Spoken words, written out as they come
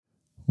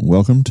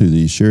Welcome to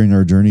the Sharing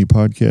Our Journey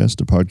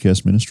podcast, a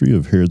podcast ministry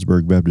of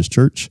Harrodsburg Baptist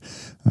Church.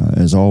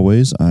 As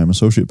always, I'm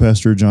Associate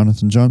Pastor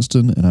Jonathan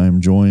Johnston, and I am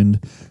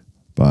joined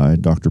by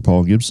Dr.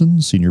 Paul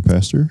Gibson, Senior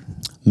Pastor.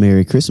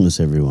 Merry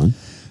Christmas, everyone.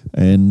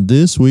 And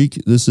this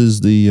week, this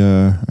is the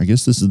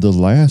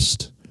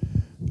last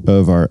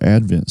of our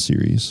Advent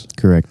series.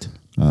 Correct.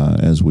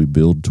 As we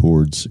build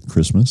towards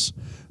Christmas.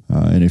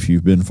 And if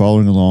you've been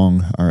following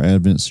along, our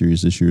Advent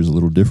series this year is a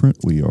little different.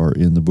 We are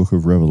in the book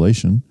of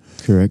Revelation.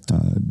 Correct.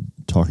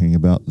 Talking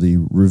about the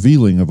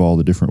revealing of all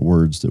the different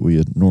words that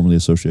we normally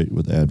associate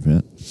with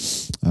Advent.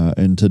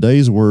 And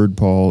today's word,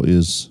 Paul,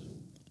 is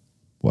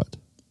what?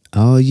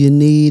 All you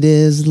need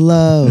is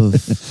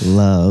love.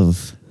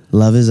 Love.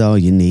 Love is all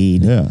you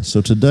need. Yeah.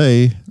 So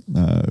today,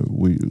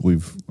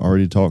 we've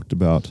already talked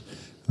about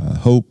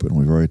hope, and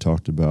we've already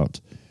talked about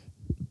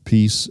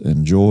peace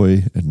and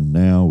joy, and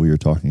now we are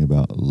talking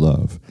about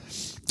love.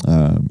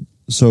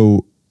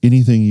 So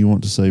anything you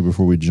want to say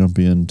before we jump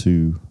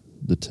into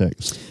the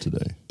text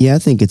today? Yeah, I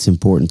think it's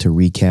important to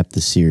recap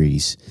the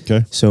series.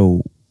 Okay.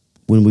 So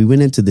when we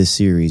went into this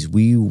series,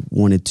 we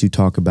wanted to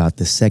talk about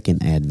the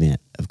second advent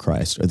of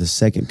Christ, or the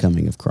second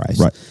coming of Christ.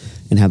 Right.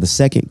 And how the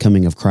second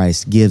coming of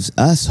Christ gives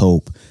us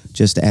hope,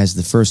 just as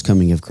the first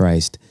coming of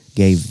Christ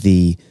gave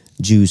the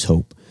Jews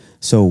hope.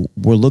 So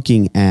we're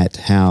looking at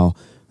how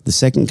the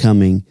second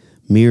coming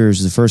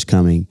mirrors the first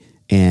coming,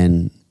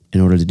 and in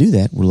order to do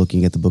that, we're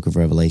looking at the book of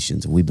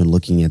Revelations. We've been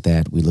looking at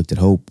that. We looked at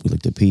hope, we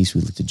looked at peace,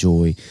 we looked at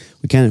joy.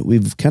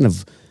 We've kind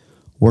of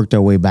worked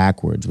our way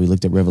backwards. We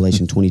looked at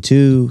Revelation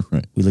 22,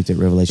 Right. We looked at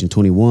Revelation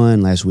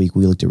 21. Last week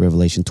we looked at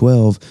Revelation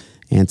 12,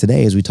 and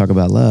today, as we talk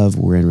about love,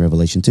 we're in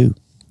Revelation 2.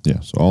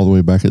 Yeah, so all the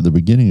way back at the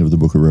beginning of the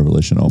book of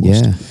Revelation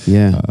almost.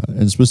 Yeah.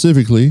 And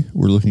specifically,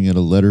 we're looking at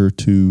a letter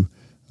to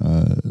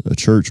a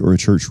church or a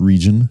church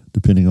region,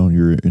 depending on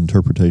your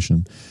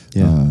interpretation.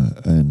 Yeah.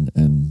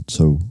 And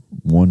so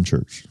one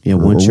church. Yeah, or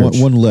one church.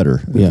 One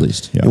letter, at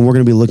least. Yeah. And we're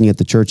going to be looking at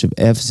the church of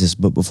Ephesus.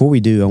 But before we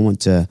do, I want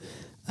to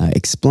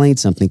explain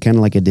something, kind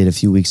of like I did a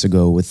few weeks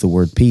ago with the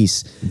word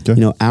peace. Okay.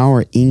 You know,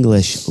 our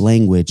English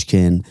language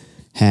can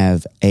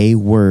have a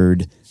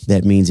word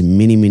that means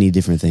many, many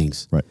different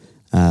things. Right.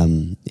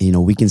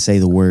 We can say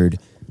the word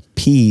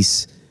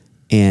peace,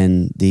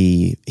 and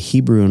the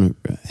Hebrew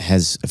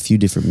has a few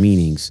different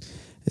meanings.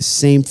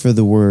 Same for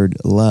the word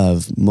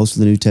love. Most of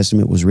the New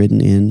Testament was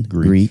written in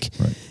Greek.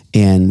 Right.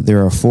 And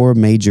there are four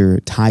major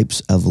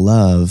types of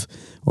love,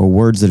 or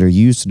words that are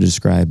used to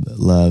describe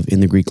love in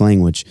the Greek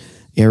language: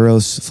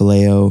 eros,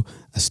 phileo,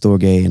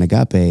 storge, and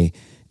agape.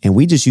 And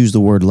we just use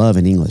the word love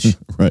in English.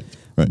 Right.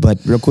 But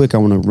real quick, I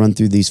want to run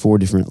through these four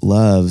different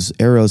loves.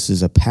 Eros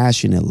is a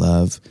passionate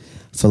love.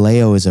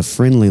 Phileo is a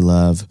friendly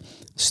love.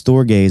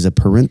 Storge is a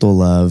parental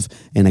love.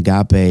 And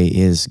agape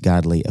is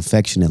godly,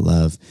 affectionate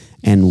love.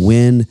 And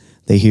when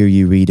they hear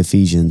you read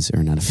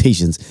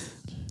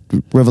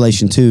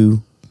Revelation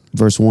 2,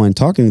 verse 1,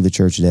 talking to the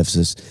church at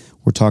Ephesus,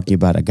 we're talking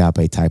about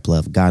agape type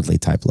love, godly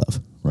type love.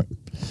 Right.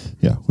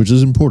 Yeah, which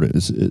is important.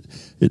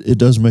 It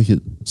does make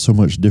it so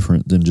much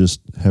different than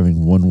just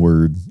having one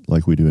word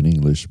like we do in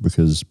English,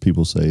 because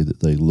people say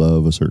that they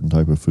love a certain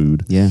type of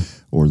food,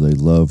 or they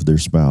love their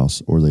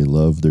spouse, or they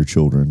love their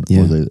children,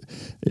 or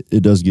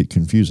it does get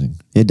confusing.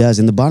 It does,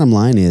 and the bottom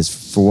line is,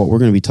 for what we're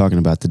going to be talking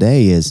about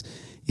today, is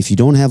if you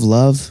don't have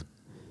love,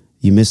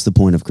 you miss the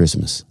point of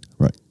Christmas.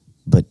 Right.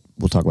 But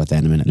we'll talk about that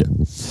in a minute.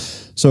 Yeah.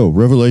 So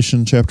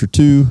Revelation chapter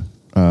 2.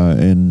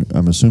 And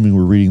I'm assuming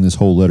we're reading this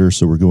whole letter,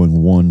 so we're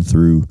going 1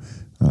 through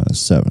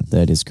 7.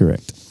 That is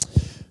correct.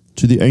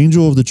 To the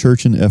angel of the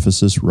church in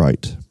Ephesus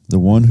write, the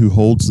one who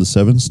holds the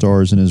 7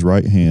 stars in his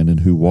right hand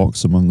and who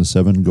walks among the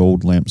 7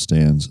 gold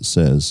lampstands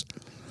says,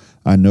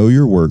 I know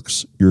your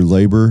works, your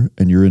labor,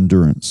 and your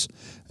endurance,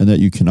 and that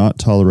you cannot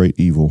tolerate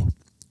evil.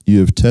 You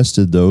have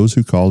tested those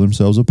who call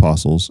themselves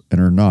apostles and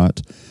are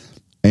not,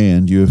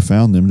 and you have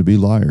found them to be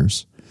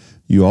liars.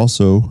 You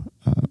also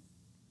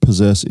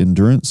possess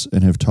endurance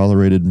and have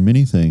tolerated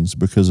many things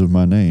because of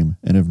my name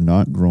and have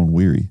not grown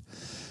weary.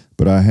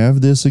 But I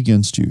have this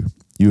against you.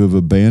 You have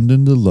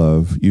abandoned the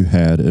love you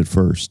had at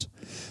first.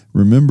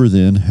 Remember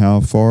then how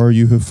far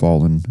you have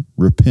fallen.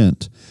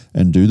 Repent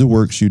and do the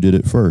works you did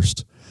at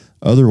first.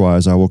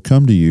 Otherwise I will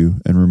come to you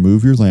and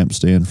remove your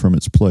lampstand from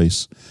its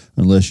place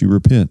unless you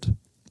repent.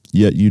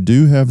 Yet you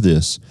do have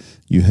this.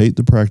 You hate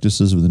the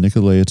practices of the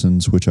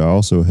Nicolaitans, which I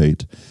also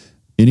hate.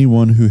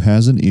 Anyone who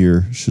has an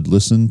ear should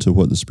listen to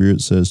what the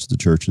Spirit says to the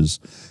churches.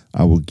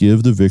 I will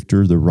give the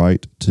victor the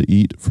right to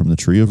eat from the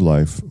tree of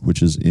life,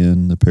 which is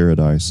in the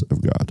paradise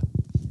of God.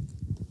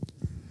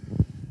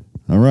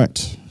 All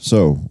right.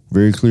 So,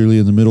 very clearly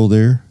in the middle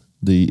there,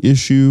 the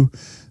issue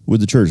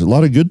with the church. A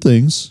lot of good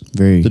things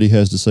that he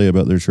has to say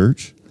about their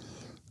church,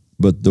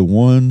 but the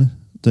one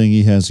thing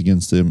he has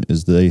against them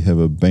is they have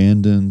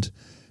abandoned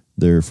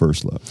their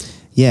first love.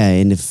 Yeah,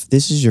 and if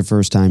this is your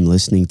first time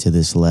listening to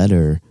this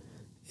letter,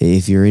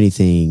 if you're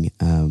anything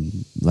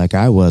like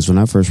I was when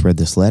I first read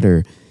this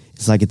letter,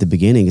 it's like at the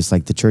beginning, it's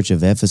like the church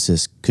of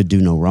Ephesus could do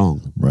no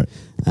wrong. Right.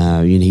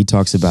 He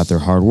talks about their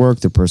hard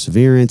work, their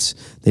perseverance.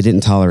 They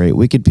didn't tolerate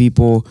wicked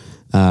people.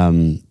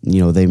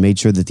 They made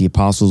sure that the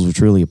apostles were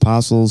truly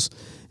apostles,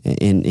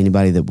 and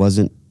anybody that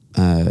wasn't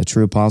a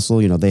true apostle,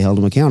 they held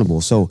them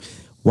accountable. So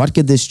what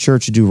could this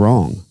church do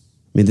wrong?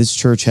 I mean, this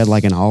church had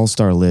like an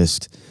all-star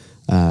list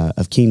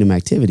of kingdom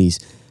activities,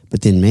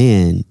 but then,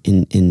 man,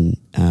 in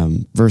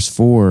verse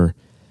 4,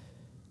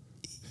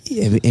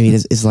 I mean,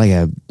 it's like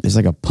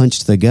a punch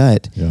to the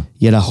gut. Yeah.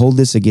 Yet I hold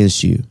this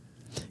against you.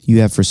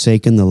 You have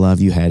forsaken the love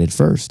you had at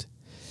first.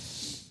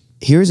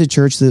 Here's a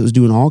church that was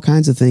doing all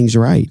kinds of things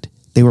right.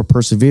 They were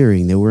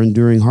persevering. They were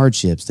enduring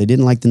hardships. They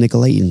didn't like the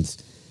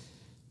Nicolaitans,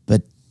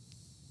 but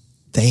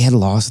they had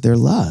lost their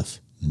love.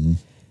 Mm-hmm.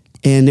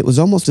 And it was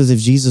almost as if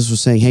Jesus was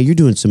saying, hey, you're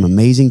doing some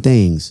amazing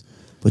things,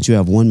 but you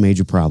have one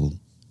major problem.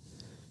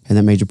 And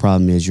that major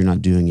problem is you're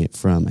not doing it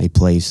from a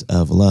place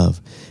of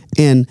love.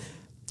 And,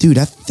 dude,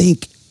 I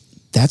think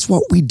that's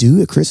what we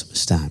do at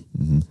Christmas time.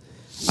 Mm-hmm.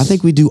 I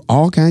think we do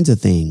all kinds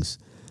of things,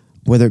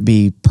 whether it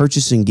be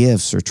purchasing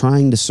gifts or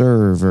trying to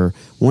serve or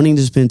wanting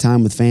to spend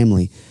time with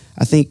family.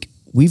 I think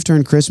we've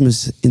turned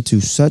Christmas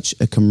into such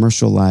a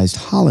commercialized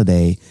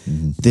holiday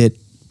that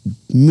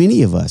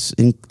many of us,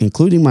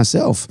 including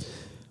myself,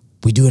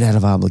 we do it out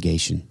of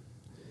obligation.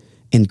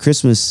 And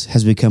Christmas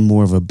has become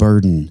more of a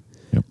burden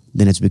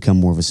than it's become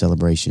more of a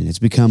celebration. It's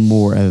become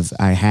more of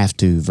I have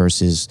to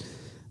versus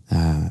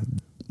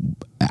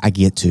I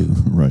get to.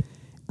 Right.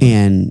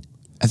 And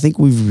I think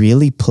we've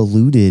really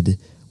polluted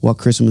what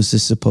Christmas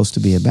is supposed to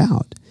be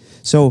about.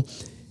 So,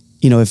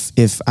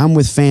 if I'm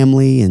with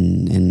family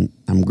and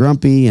I'm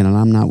grumpy and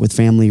I'm not with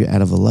family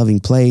out of a loving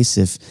place,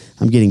 if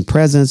I'm getting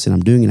presents and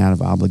I'm doing it out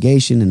of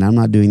obligation and I'm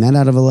not doing that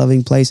out of a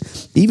loving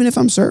place, even if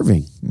I'm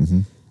serving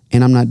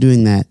and I'm not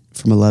doing that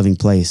from a loving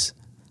place,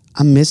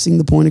 I'm missing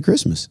the point of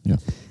Christmas. Yeah.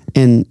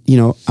 And,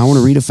 I want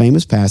to read a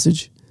famous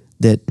passage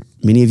that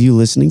many of you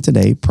listening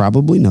today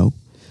probably know,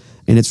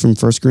 and it's from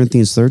 1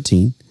 Corinthians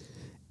 13.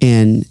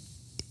 And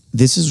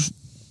this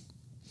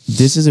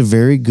is a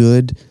very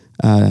good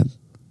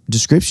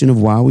description of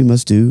why we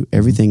must do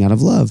everything out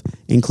of love,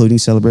 including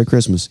celebrate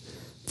Christmas.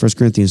 1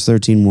 Corinthians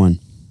 13:1.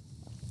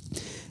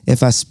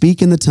 If I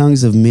speak in the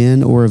tongues of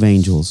men or of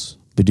angels,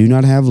 but do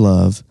not have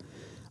love,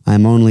 I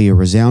am only a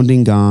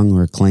resounding gong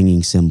or a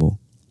clanging cymbal.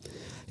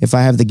 If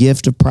I have the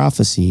gift of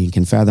prophecy and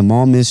can fathom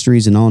all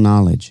mysteries and all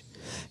knowledge,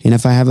 and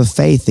if I have a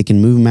faith that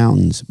can move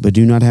mountains, but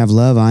do not have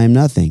love, I am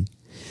nothing.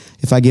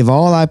 If I give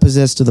all I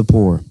possess to the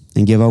poor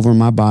and give over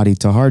my body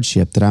to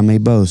hardship that I may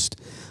boast,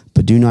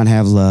 but do not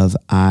have love,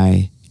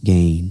 I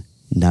gain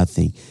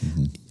nothing.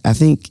 I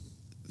think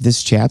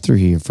this chapter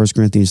here, 1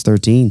 Corinthians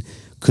 13,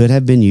 could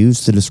have been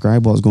used to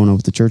describe what was going on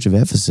with the church of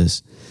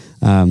Ephesus.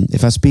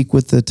 If I speak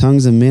with the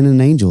tongues of men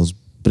and angels,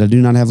 but I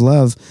do not have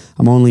love,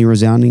 I'm only a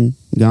resounding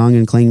gong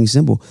and clanging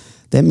cymbal.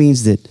 That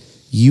means that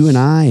you and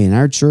I and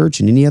our church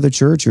and any other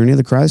church or any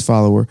other Christ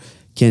follower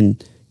can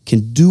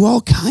do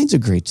all kinds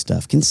of great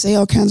stuff, can say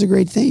all kinds of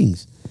great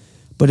things.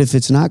 But if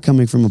it's not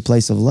coming from a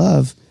place of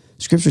love,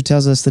 Scripture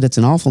tells us that it's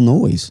an awful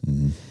noise.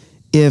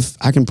 If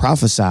I can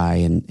prophesy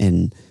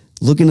and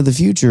look into the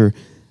future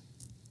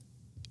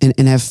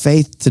and have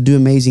faith to do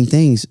amazing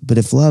things, but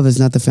if love is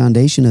not the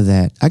foundation of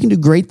that, I can do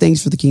great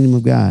things for the kingdom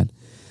of God.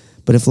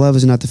 But if love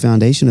is not the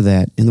foundation of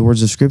that, in the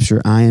words of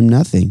Scripture, I am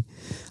nothing.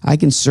 I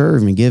can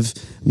serve and give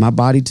my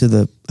body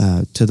or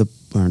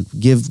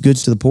give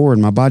goods to the poor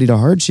and my body to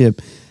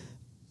hardship.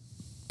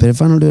 But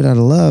if I don't do it out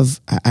of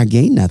love, I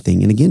gain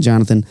nothing. And again,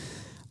 Jonathan,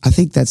 I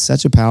think that's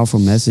such a powerful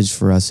message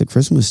for us at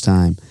Christmas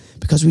time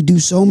because we do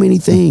so many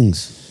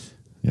things.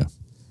 Yeah.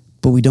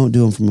 But we don't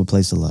do them from a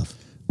place of love.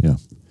 Yeah.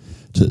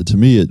 To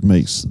me, it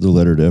makes the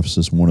letter to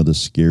Ephesus one of the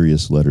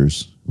scariest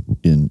letters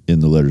in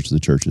the letters to the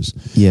churches.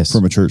 Yes.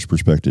 From a church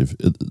perspective,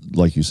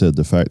 like you said,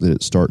 the fact that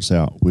it starts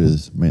out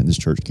with, man, this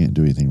church can't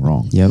do anything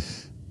wrong. Yep.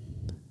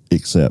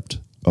 Except,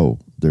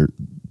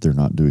 they're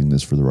not doing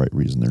this for the right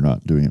reason. They're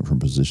not doing it from a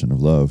position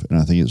of love. And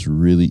I think it's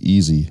really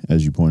easy,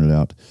 as you pointed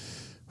out,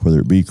 whether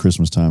it be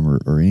Christmas time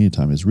or any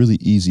time, it's really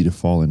easy to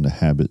fall into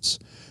habits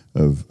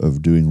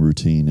of doing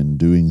routine and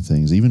doing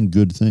things, even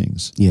good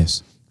things.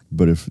 Yes.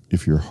 But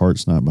if your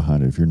heart's not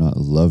behind it, if you're not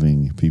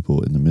loving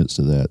people in the midst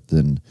of that,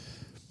 then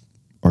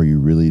are you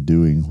really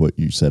doing what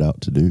you set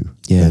out to do?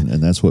 Yeah.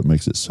 And that's what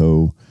makes it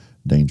so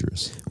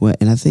dangerous. Well,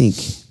 and I think,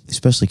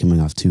 especially coming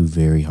off two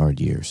very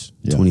hard years,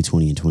 Yeah.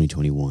 2020 and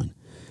 2021,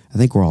 I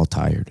think we're all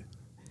tired.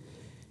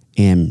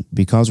 And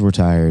because we're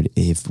tired,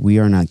 if we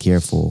are not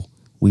careful,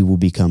 we will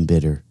become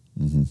bitter,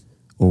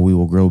 or we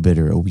will grow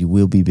bitter, or we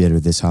will be bitter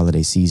this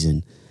holiday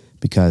season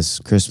because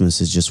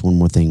Christmas is just one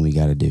more thing we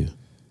got to do.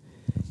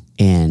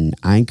 And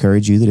I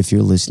encourage you that if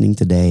you're listening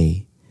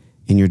today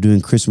and you're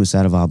doing Christmas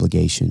out of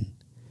obligation,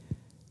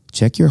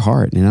 check your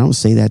heart. And I don't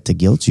say that to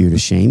guilt you or to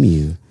shame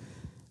you.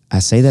 I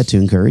say that to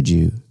encourage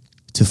you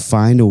to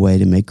find a way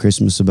to make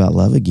Christmas about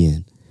love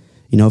again.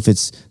 If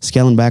it's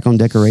scaling back on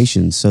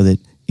decorations so that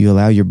you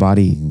allow your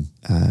body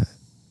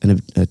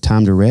a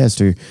time to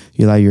rest, or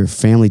you allow your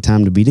family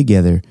time to be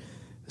together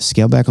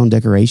scale back on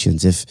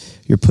decorations. If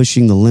you're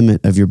pushing the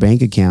limit of your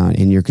bank account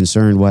and you're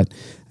concerned what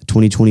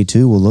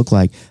 2022 will look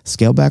like,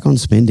 scale back on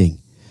spending.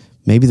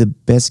 Maybe the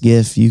best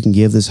gift you can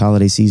give this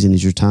holiday season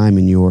is your time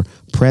and your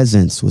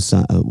presence with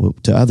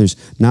to others,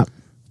 not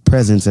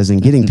presence as in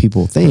getting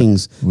people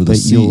things, with but a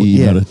CE,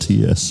 not a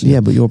TS. Yeah,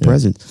 but your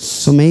presence.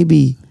 So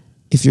maybe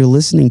if you're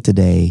listening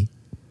today,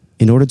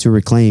 in order to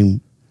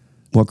reclaim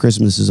what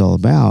Christmas is all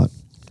about,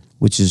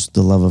 which is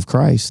the love of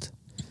Christ,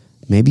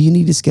 maybe you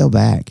need to scale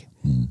back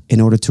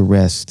in order to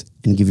rest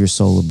and give your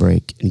soul a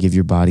break and give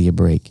your body a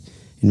break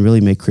and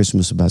really make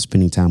Christmas about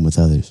spending time with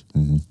others.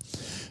 Mm-hmm.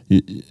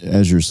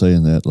 As you're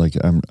saying that, like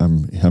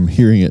I'm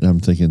hearing it and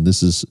I'm thinking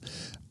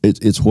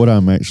it's what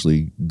I'm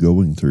actually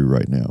going through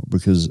right now,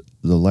 because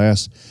the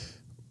last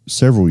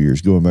several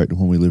years, going back to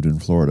when we lived in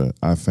Florida,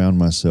 I found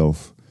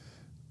myself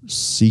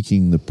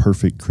seeking the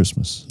perfect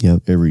Christmas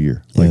every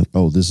year. Like,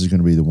 oh, this is going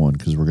to be the one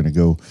because we're going to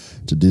go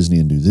to Disney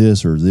and do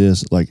this or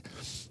this. Like,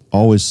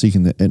 always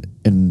seeking that,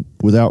 and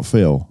without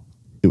fail,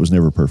 it was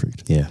never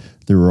perfect. Yeah,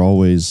 there were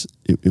always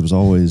it was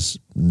always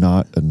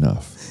not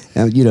enough.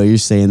 And, you're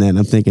saying that, and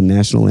I'm thinking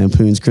National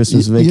Lampoon's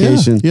Christmas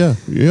Vacation.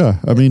 Yeah.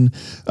 I mean,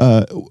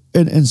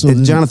 and so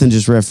and Jonathan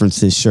just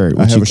referenced his shirt.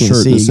 Which I have a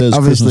shirt that says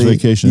Christmas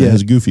Vacation. It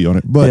has Goofy on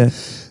it. But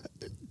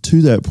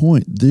to that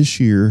point, this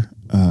year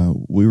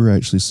we were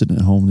actually sitting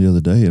at home the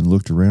other day and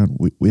looked around.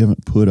 We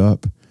haven't put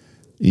up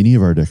any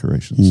of our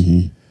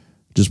decorations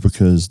just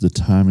because the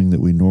timing that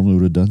we normally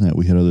would have done that,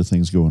 we had other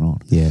things going on.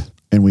 Yeah.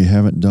 And we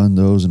haven't done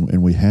those,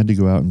 and we had to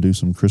go out and do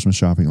some Christmas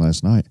shopping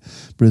last night.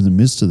 But in the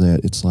midst of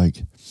that, it's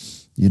like,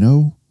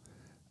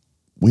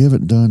 we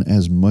haven't done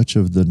as much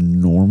of the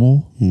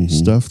normal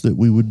stuff that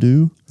we would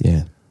do.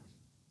 Yeah.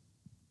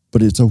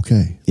 But it's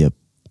okay. Yep.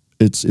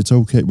 It's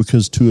okay,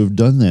 because to have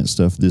done that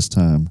stuff this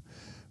time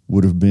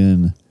would have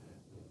been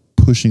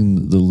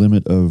pushing the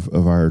limit of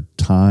our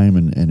time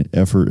and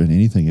effort and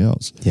anything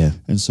else. Yeah.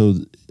 And so,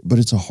 but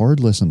it's a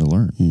hard lesson to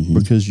learn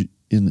because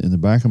in the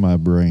back of my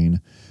brain,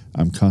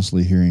 I'm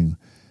constantly hearing,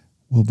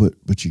 well,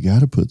 but you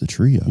got to put the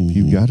tree up.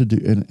 You got to do,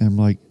 and I'm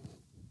like,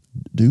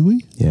 do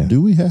we? Yeah.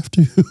 Do we have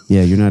to?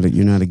 Yeah, you're not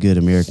a good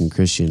American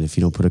Christian if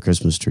you don't put a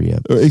Christmas tree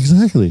up.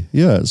 Exactly.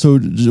 Yeah. So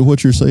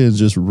what you're saying is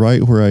just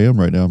right where I am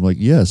right now. I'm like,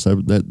 yes,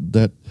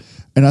 that,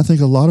 and I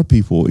think a lot of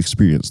people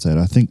experience that.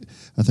 I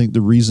think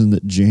the reason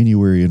that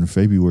January and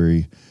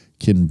February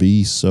can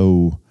be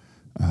so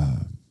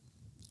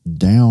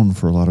down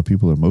for a lot of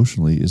people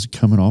emotionally is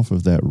coming off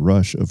of that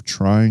rush of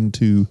trying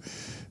to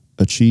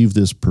achieve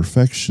this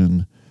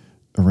perfection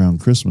around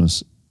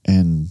Christmas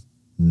and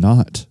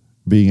not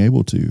being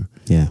able to.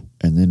 Yeah.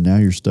 And then now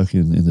you're stuck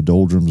in the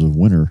doldrums of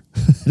winter.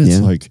 And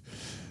it's like,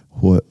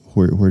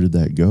 where did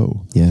that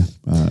go? Yeah.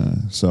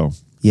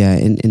 Yeah,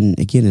 and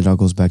again, it all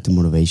goes back to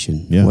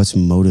motivation. Yeah. What's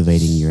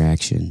motivating your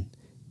action?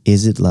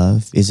 Is it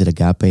love? Is it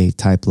agape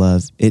type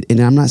love? And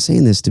I'm not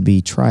saying this to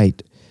be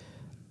trite.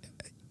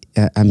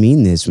 I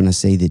mean this when I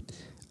say that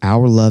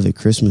our love at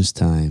Christmas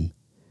time,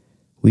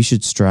 we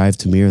should strive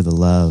to mirror the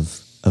love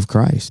of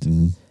Christ.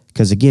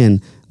 Because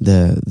again,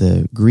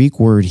 the Greek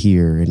word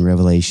here in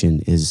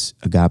Revelation is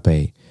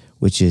agape,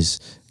 which is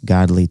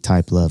godly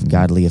type love,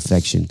 godly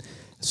affection.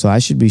 So I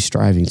should be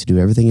striving to do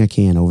everything I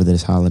can over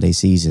this holiday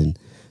season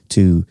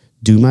to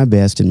do my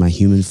best in my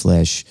human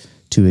flesh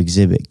to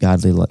exhibit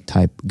godly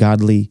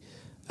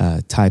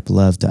type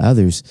love to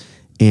others.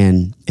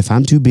 And if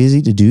I'm too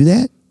busy to do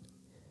that,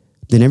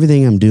 then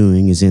everything I'm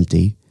doing is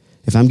empty.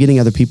 If I'm getting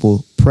other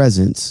people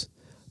presents,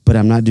 but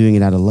I'm not doing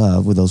it out of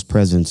love, where those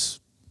presents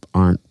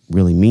aren't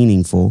really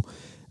meaningful,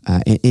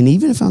 and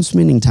even if I'm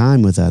spending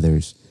time with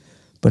others,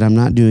 but I'm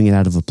not doing it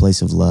out of a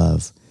place of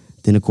love,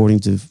 then according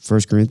to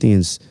 1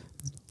 Corinthians,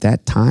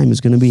 that time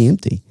is going to be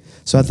empty.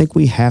 So I think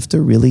we have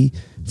to really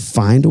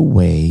find a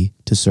way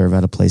to serve out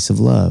of a place of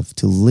love,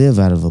 to live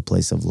out of a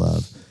place of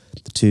love,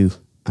 to,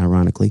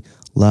 ironically,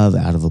 love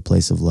out of a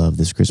place of love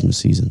this Christmas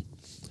season.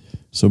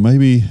 So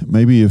maybe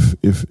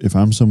if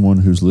I'm someone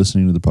who's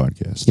listening to the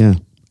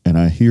podcast, and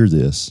I hear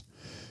this,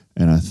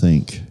 and I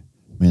think,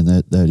 man,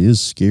 that is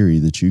scary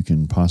that you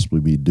can possibly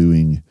be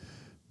doing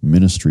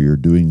ministry or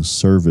doing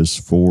service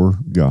for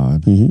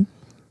God,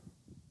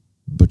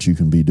 but you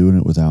can be doing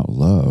it without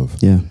love.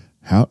 Yeah.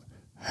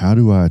 How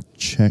do I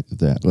check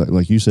that?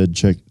 Like you said,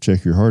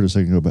 check your heart a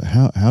second ago. But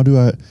how do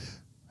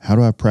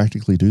I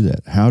practically do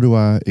that? How do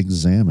I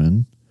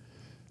examine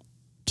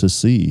to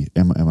see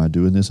am I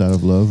doing this out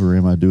of love or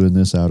am I doing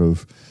this out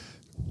of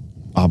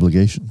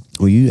obligation?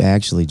 Well, you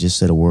actually just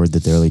said a word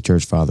that the early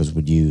church fathers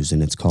would use,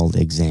 and it's called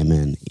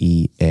examen,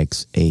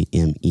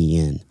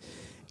 EXAMEN.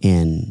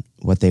 And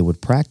what they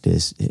would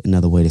practice,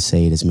 another way to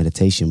say it is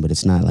meditation, but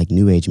it's not like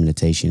New Age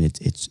meditation.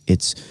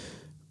 It's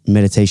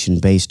meditation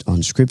based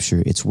on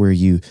Scripture. It's where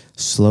you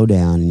slow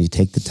down and you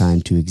take the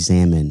time to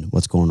examine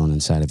what's going on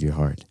inside of your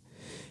heart.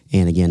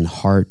 And again,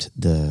 heart,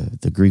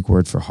 the Greek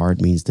word for heart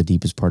means the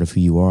deepest part of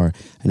who you are.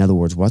 In other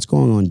words, what's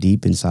going on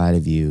deep inside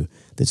of you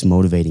that's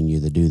motivating you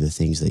to do the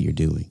things that you're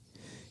doing?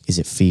 Is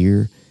it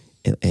fear?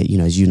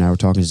 as you and I were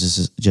talking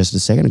just a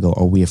second ago,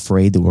 are we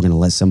afraid that we're going to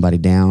let somebody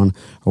down?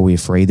 Are we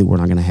afraid that we're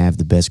not going to have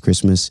the best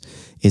Christmas?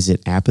 Is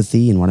it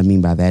apathy? And what I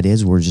mean by that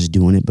is we're just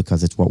doing it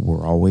because it's what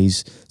we're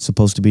always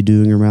supposed to be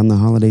doing around the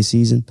holiday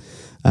season.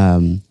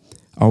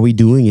 Are we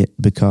doing it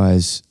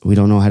because we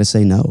don't know how to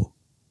say no?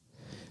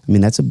 I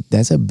mean,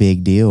 that's a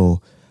big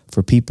deal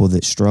for people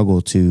that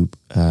struggle to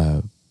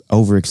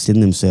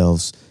overextend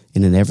themselves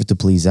in an effort to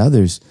please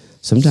others.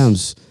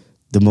 Sometimes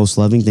the most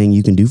loving thing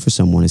you can do for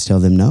someone is tell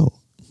them no.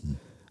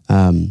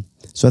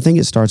 So I think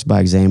it starts by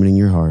examining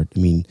your heart. I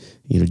mean,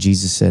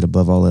 Jesus said,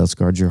 above all else,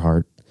 guard your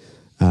heart.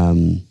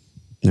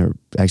 Or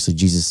actually,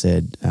 Jesus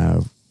said,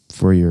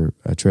 for your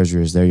treasure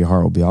is there, your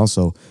heart will be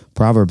also.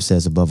 Proverbs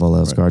says, above all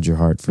else, right, guard your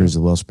heart, for it is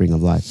the wellspring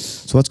of life.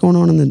 So what's going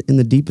on in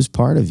the deepest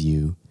part of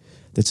you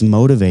that's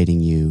motivating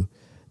you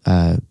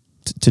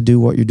to do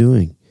what you're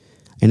doing?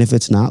 And if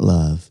it's not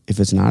love, if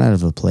it's not out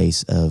of a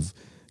place of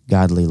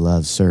godly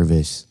love,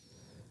 service,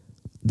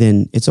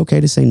 then it's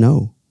okay to say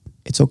no.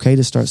 It's okay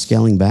to start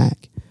scaling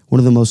back. One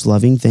of the most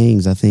loving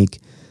things I think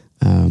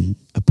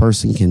a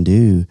person can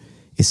do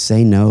is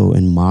say no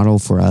and model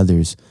for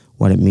others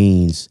what it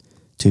means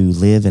to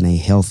live in a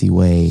healthy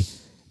way,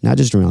 not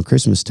just around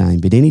Christmas time,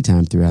 but any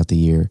time throughout the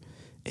year.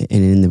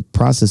 And in the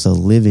process of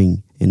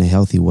living in a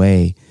healthy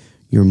way,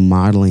 you're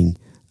modeling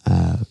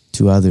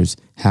to others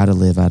how to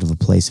live out of a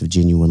place of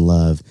genuine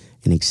love,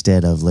 and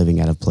instead of living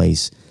out of a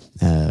place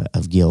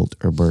of guilt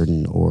or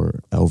burden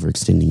or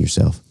overextending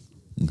yourself.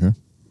 Okay.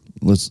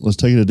 Let's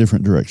take it a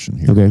different direction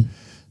here. Okay.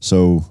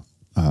 So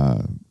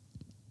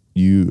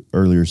you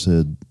earlier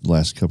said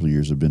last couple of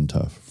years have been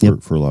tough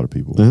for a lot of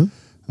people. Uh-huh.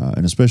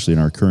 And especially in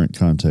our current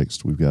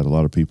context, we've got a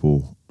lot of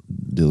people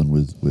dealing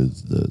with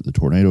the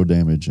tornado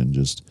damage, and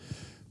just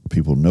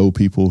people know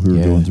people who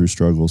are going through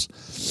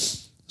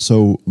struggles.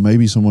 So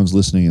maybe someone's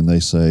listening and they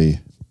say,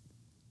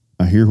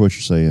 I hear what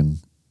you're saying.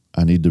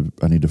 I need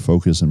to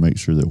focus and make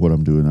sure that what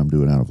I'm doing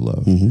out of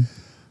love. Mm-hmm.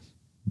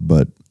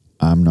 But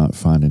I'm not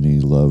finding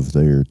any love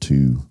there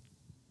to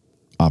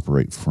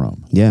operate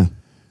from. Yeah.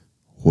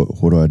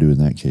 What do I do in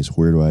that case?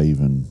 Where do I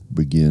even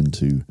begin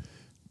to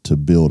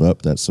build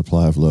up that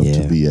supply of love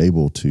to be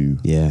able to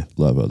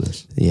love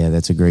others? Yeah,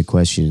 that's a great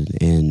question.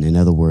 And in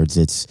other words,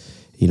 it's,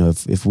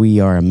 if we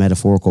are a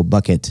metaphorical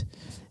bucket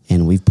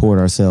and we've poured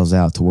ourselves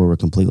out to where we're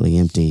completely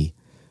empty,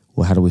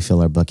 well, how do we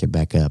fill our bucket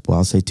back up? Well,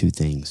 I'll say two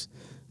things.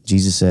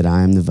 Jesus said,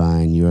 I am the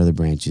vine, you are the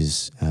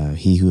branches.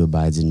 He who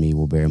abides in me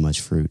will bear much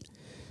fruit.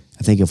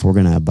 I think if we're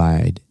going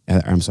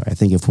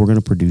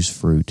to produce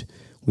fruit,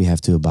 we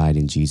have to abide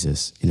in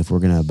Jesus. And if we're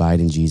going to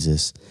abide in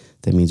Jesus,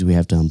 that means we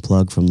have to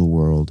unplug from the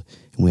world,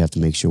 and we have to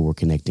make sure we're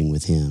connecting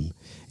with Him.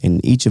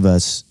 And each of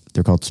us,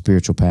 they're called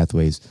spiritual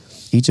pathways.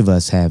 Each of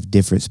us have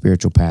different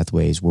spiritual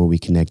pathways where we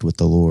connect with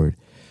the Lord.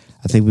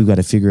 I think we've got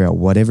to figure out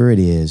whatever it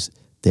is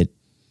that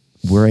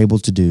we're able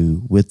to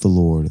do with the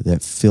Lord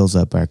that fills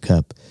up our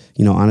cup.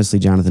 Honestly,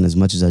 Jonathan, as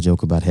much as I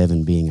joke about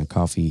heaven being a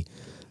coffee,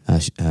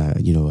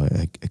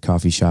 a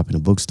coffee shop and a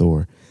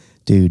bookstore,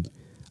 dude,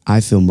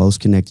 I feel most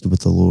connected with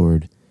the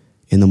Lord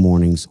in the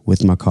mornings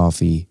with my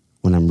coffee,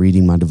 when I'm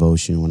reading my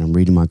devotion, when I'm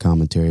reading my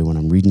commentary, when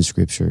I'm reading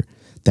scripture.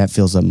 That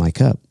fills up my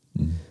cup.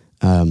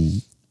 Mm-hmm.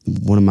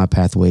 One of my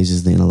pathways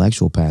is the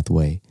intellectual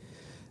pathway.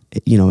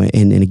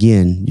 And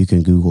again, you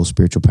can Google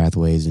spiritual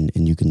pathways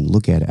and you can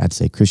look at it. I'd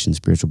say Christian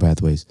spiritual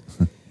pathways.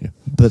 Yeah.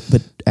 But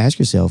ask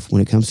yourself,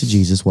 when it comes to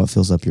Jesus, what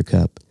fills up your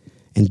cup?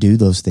 And do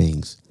those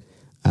things.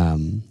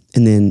 And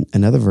then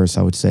another verse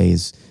I would say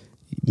is,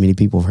 many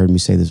people have heard me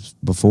say this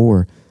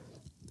before,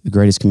 the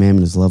greatest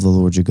commandment is love the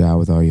Lord your God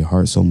with all your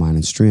heart, soul, mind,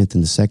 and strength.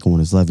 And the second one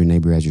is love your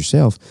neighbor as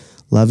yourself.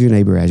 Love your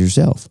neighbor as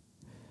yourself.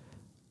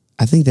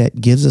 I think that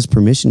gives us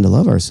permission to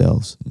love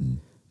ourselves,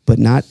 but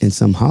not in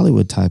some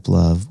Hollywood type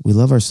love. We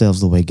love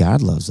ourselves the way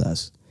God loves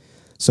us.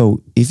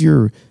 So if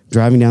you're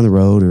driving down the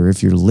road, or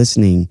if you're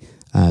listening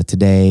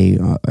today,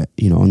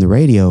 on the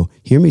radio,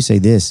 hear me say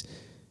this.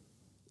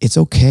 It's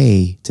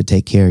okay to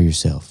take care of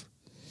yourself.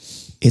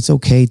 It's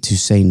okay to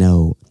say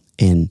no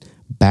and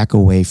back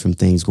away from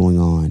things going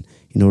on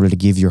in order to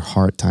give your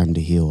heart time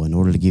to heal, in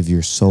order to give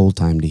your soul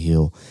time to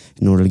heal,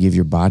 in order to give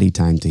your body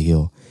time to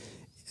heal.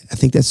 I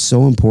think that's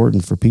so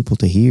important for people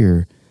to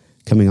hear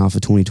coming off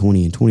of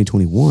 2020 and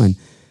 2021,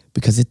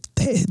 because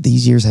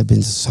these years have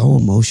been so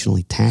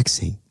emotionally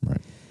taxing. Right.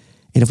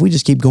 And if we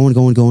just keep going,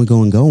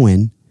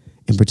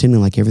 and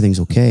pretending like everything's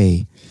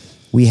okay,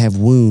 we have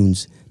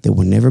wounds that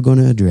we're never going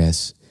to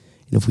address.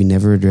 And if we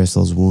never address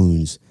those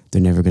wounds,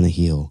 they're never going to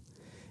heal.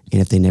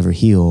 And if they never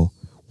heal,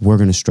 we're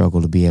going to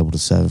struggle to be able to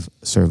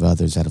serve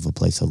others out of a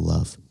place of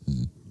love.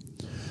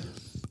 Mm-hmm.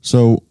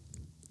 So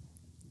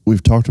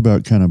we've talked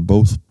about kind of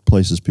both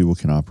places people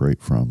can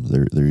operate from.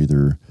 They're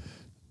either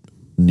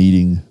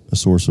needing a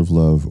source of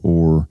love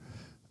or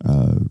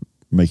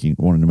wanting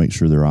to make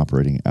sure they're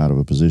operating out of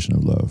a position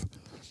of love.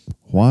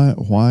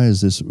 Why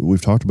is this?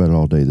 We've talked about it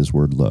all day, this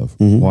word love.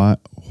 Mm-hmm.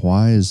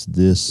 Why is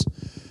this,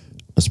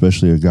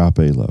 especially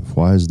agape love,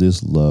 why is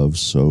this love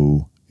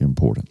so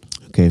important?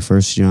 Okay,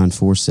 1 John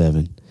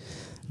 4:7.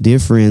 Dear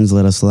friends,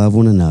 let us love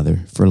one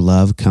another, for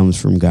love comes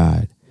from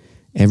God.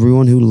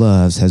 Everyone who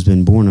loves has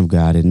been born of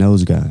God and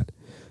knows God.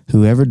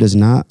 Whoever does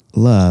not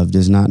love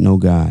does not know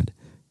God,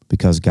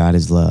 because God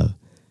is love.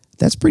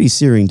 That's pretty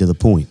searing to the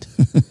point.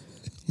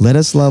 Let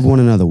us love one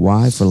another.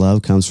 Why? For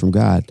love comes from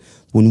God.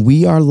 When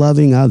we are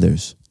loving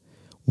others,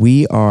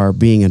 we are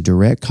being a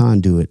direct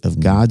conduit of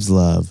God's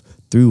love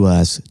through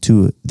us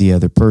to the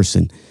other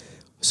person.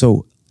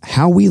 So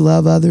how we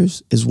love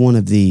others is one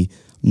of the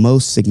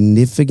most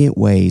significant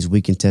ways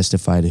we can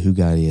testify to who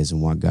God is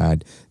and what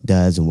God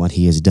does and what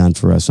he has done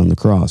for us on the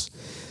cross.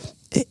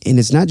 And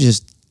it's not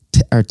just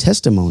our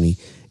testimony,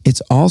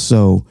 it's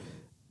also,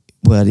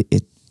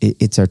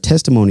 it's our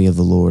testimony of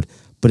the Lord,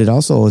 but it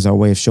also is our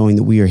way of showing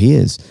that we are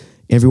his.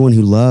 Everyone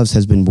who loves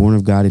has been born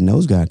of God and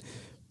knows God.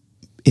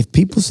 If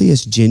people see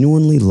us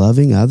genuinely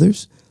loving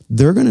others,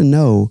 they're going to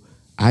know,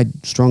 I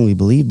strongly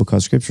believe,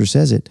 because Scripture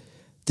says it,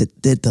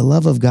 that the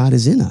love of God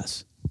is in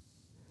us.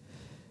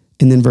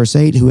 And then verse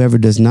 8, whoever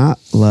does not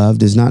love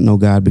does not know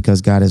God,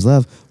 because God is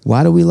love.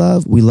 Why do we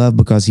love? We love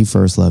because he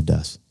first loved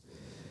us.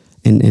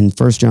 And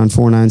 1 John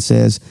 4:9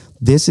 says,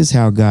 this is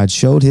how God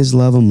showed his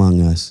love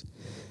among us.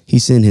 He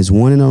sent his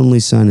one and only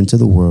Son into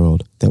the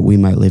world that we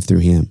might live through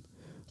him.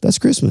 That's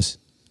Christmas.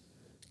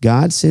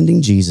 God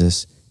sending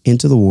Jesus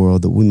into the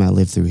world that we might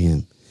live through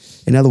him.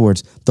 In other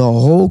words, the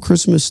whole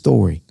Christmas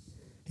story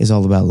is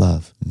all about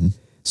love. Mm-hmm.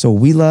 So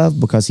we love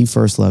because he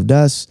first loved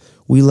us.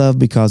 We love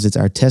because it's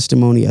our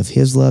testimony of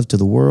his love to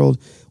the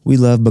world. We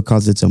love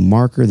because it's a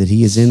marker that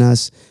he is in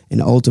us.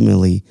 And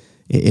ultimately,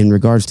 in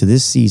regards to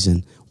this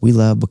season, we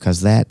love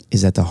because that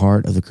is at the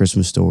heart of the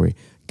Christmas story.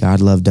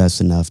 God loved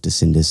us enough to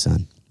send his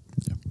Son.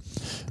 Yeah.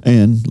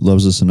 And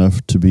loves us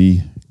enough to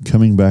be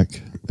coming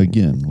back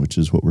again, which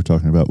is what we're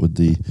talking about with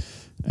the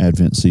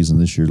Advent season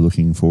this year,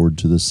 looking forward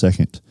to the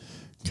second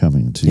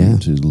coming,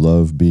 to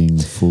love being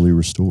fully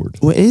restored.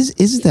 Well,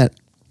 isn't that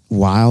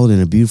wild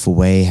in a beautiful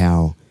way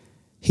how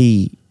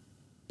he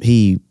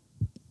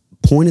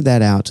pointed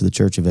that out to the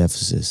church of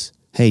Ephesus?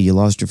 Hey, you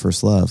lost your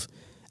first love.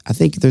 I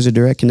think there's a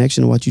direct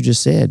connection to what you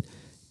just said.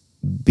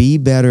 Be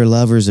better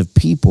lovers of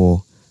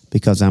people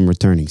because I'm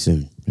returning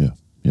soon.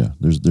 Yeah.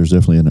 There's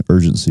definitely an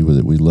urgency with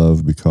it. We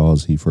love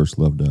because he first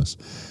loved us.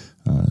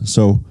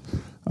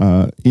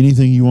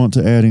 Anything you want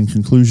to add in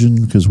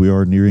conclusion? Because we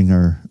are nearing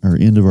our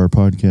end of our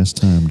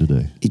podcast time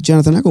today.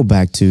 Jonathan, I go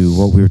back to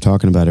what we were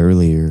talking about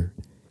earlier.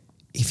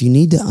 If you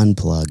need to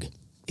unplug,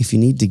 if you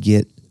need to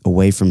get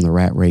away from the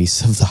rat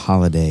race of the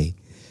holiday,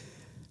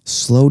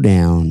 slow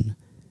down,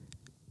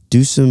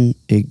 do some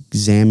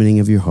examining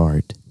of your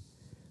heart,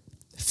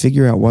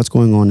 figure out what's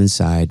going on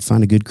inside,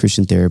 find a good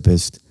Christian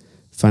therapist,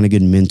 find a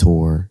good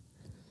mentor,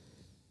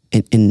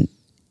 and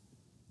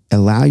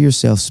allow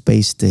yourself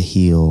space to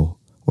heal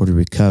or to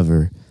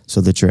recover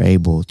so that you're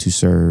able to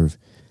serve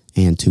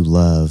and to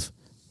love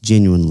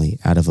genuinely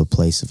out of a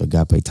place of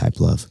agape type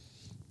love.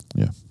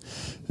 Yeah.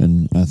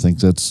 And I think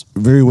that's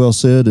very well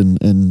said,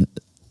 and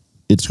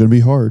it's going to be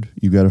hard.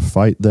 You've got to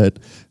fight that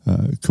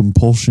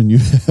compulsion you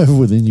have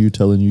within you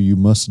telling you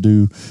must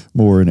do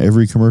more, and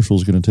every commercial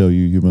is going to tell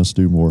you must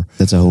do more.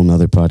 That's a whole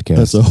nother podcast.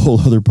 That's a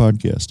whole other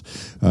podcast.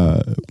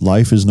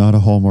 Life is not a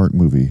Hallmark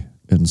movie,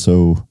 and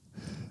so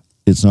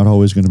it's not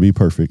always going to be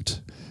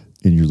perfect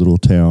in your little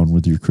town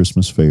with your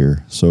Christmas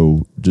fair.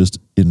 So just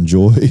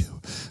enjoy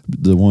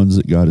the ones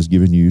that God has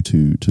given you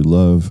to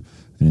love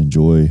and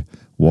enjoy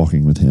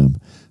walking with him.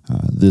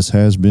 This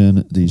has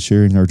been the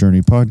Sharing Our Journey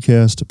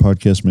podcast, a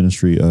podcast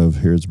ministry of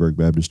Harrodsburg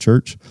Baptist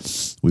Church.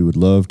 We would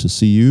love to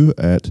see you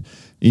at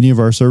any of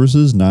our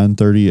services,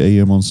 9:30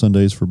 a.m. on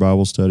Sundays for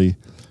Bible study,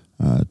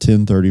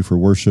 10:30 for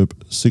worship,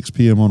 6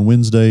 p.m. on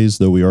Wednesdays,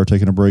 though we are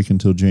taking a break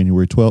until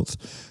January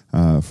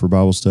 12th for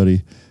Bible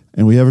study.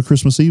 And we have a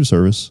Christmas Eve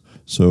service.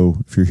 So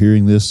if you're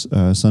hearing this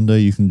Sunday,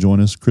 you can join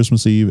us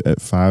Christmas Eve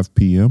at 5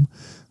 p.m.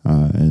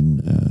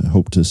 And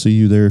hope to see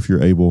you there if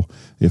you're able.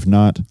 If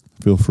not,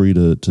 feel free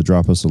to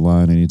drop us a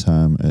line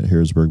anytime at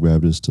Harrodsburg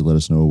Baptist to let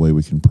us know a way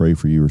we can pray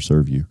for you or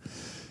serve you.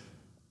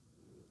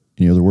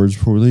 Any other words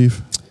before we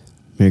leave?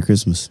 Merry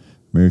Christmas.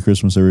 Merry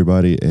Christmas,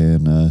 everybody,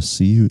 and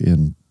see you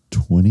in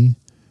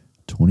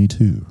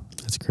 2022.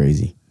 That's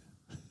crazy.